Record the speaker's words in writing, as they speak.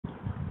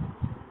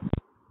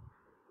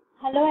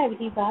Hello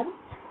everyone.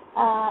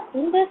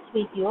 In this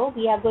video,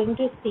 we are going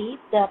to see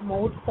the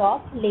modes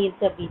of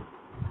laser beam.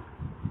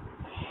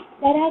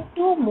 There are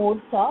two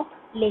modes of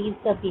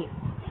laser beam.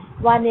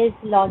 One is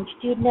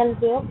longitudinal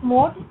wave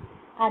mode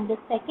and the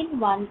second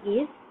one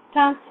is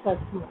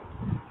transverse mode.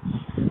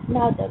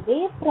 Now the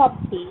wave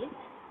properties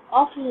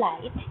of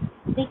light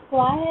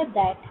require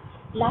that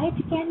light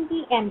can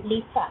be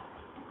amplified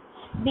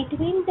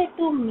between the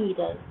two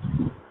mirrors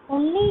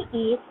only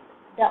if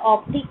the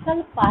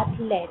optical path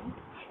length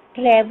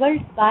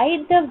traveled by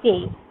the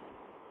wave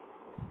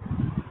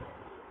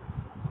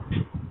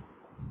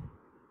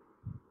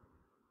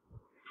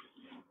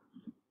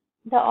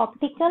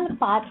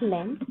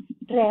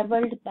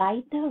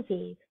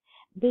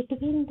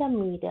between the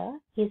mirror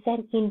is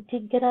an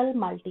integral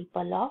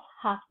multiple of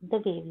half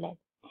the wavelength.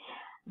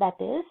 That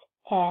is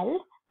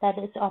L, that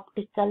is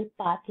optical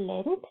path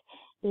length,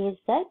 is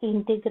the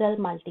integral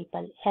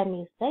multiple. M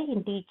is the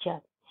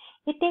integer.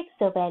 It takes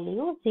the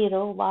value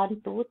 0,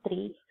 1, 2,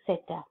 3,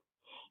 etc.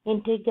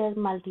 Integral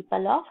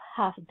multiple of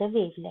half the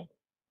wavelength.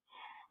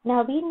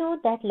 Now we know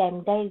that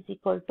lambda is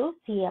equal to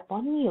C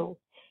upon mu.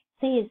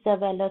 C is the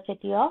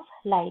velocity of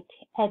light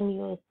and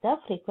mu is the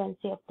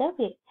frequency of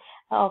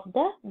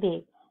the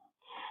wave.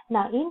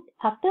 Now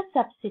after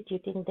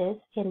substituting this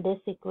in this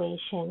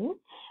equation,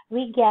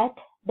 we get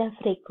the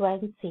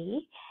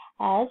frequency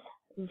as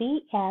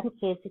Vm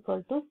is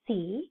equal to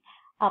C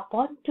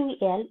upon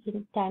 2L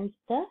in times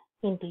the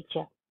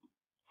integer.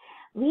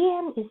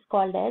 Vm is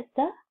called as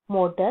the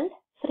modal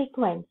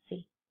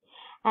frequency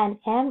and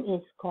M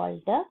is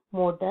called the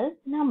modal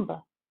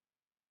number.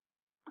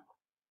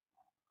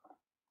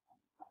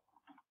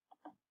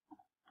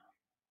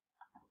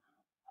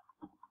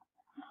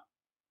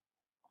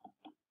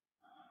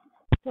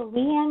 So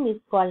Vm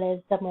is called as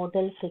the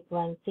modal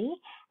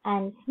frequency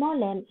and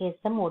small m is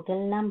the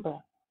modal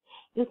number.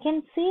 You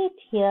can see it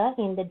here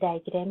in the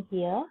diagram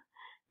here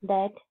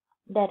that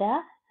there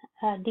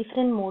are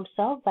different modes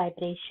of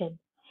vibration.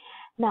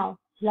 Now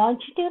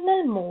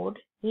longitudinal mode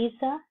is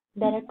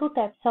there are two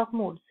types of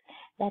modes,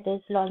 that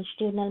is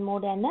longitudinal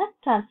mode and a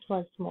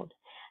transverse mode.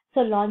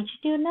 So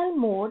longitudinal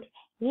mode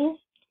is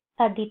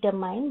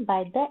determined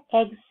by the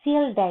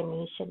axial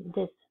dimension.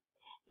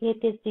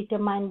 It is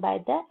determined by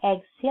the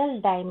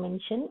axial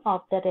dimension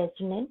of the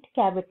resonant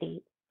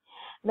cavity,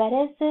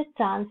 whereas the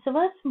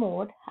transverse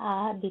mode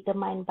are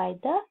determined by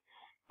the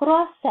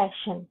cross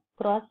section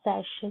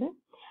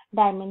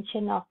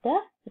dimension of the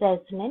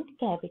resonant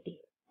cavity.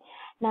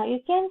 Now you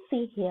can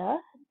see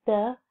here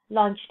the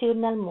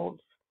longitudinal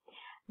modes.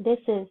 This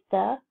is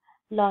the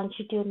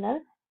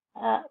longitudinal,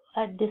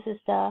 this is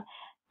the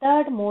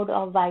third mode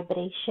of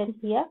vibration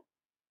here.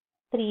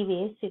 Three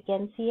waves you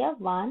can see here,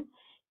 1,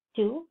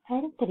 2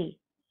 and 3.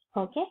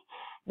 Okay,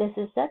 this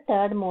is the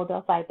third mode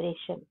of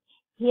vibration.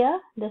 Here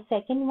the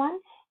second one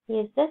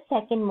is the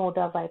second mode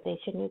of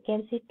vibration. You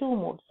can see two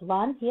modes,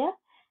 one here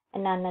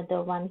and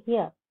another one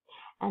here,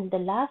 and the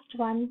last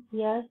one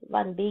here,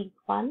 one big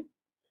one,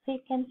 so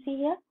you can see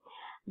here,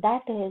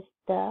 that is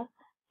the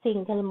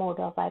single mode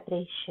of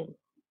vibration.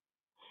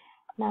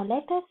 Now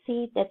let us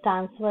see the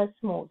transverse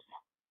modes.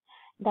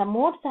 The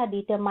modes are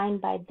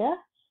determined by the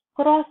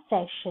cross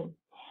section.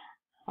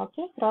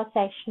 Okay,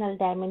 cross-sectional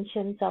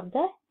dimensions of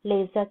the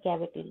laser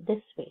cavity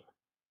this way,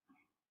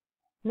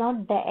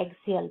 not the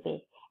axial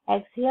way.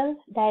 Axial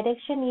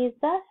direction is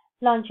the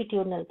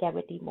longitudinal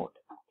cavity mode.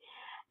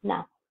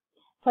 Now,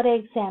 for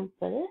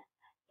example,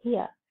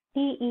 here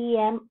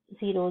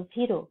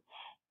TEM00.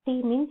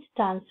 T means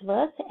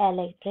transverse,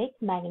 electric,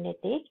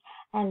 magnetic,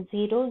 and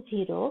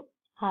 00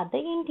 are the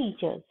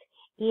integers.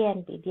 A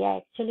and B, they are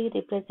actually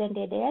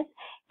represented as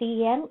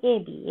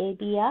TMAB.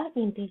 AB are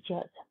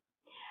integers.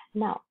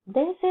 Now,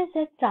 this is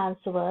a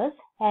transverse,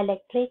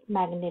 electric,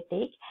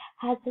 magnetic,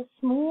 has a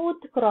smooth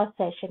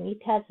cross-section.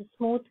 It has a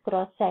smooth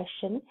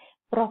cross-section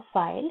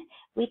profile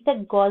with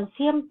a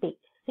Gaussian peak.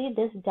 See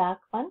this dark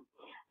one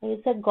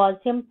is a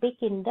Gaussian peak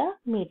in the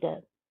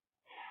middle.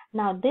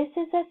 Now, this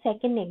is a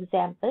second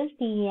example,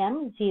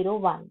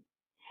 TM01.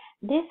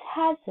 This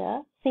has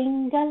a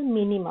single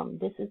minimum.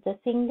 This is the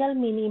single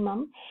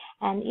minimum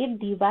and it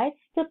divides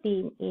the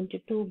beam into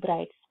two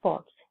bright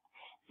spots.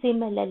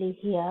 Similarly,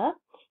 here,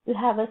 you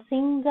have a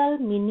single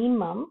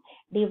minimum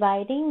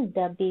dividing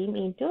the beam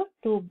into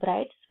two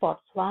bright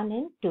spots, 1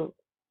 and 2.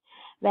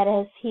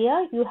 Whereas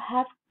here you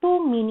have two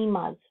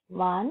minimas,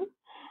 1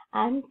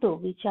 and 2,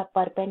 which are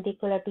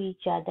perpendicular to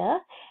each other,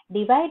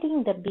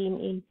 dividing the beam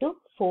into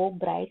 4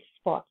 bright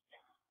spots.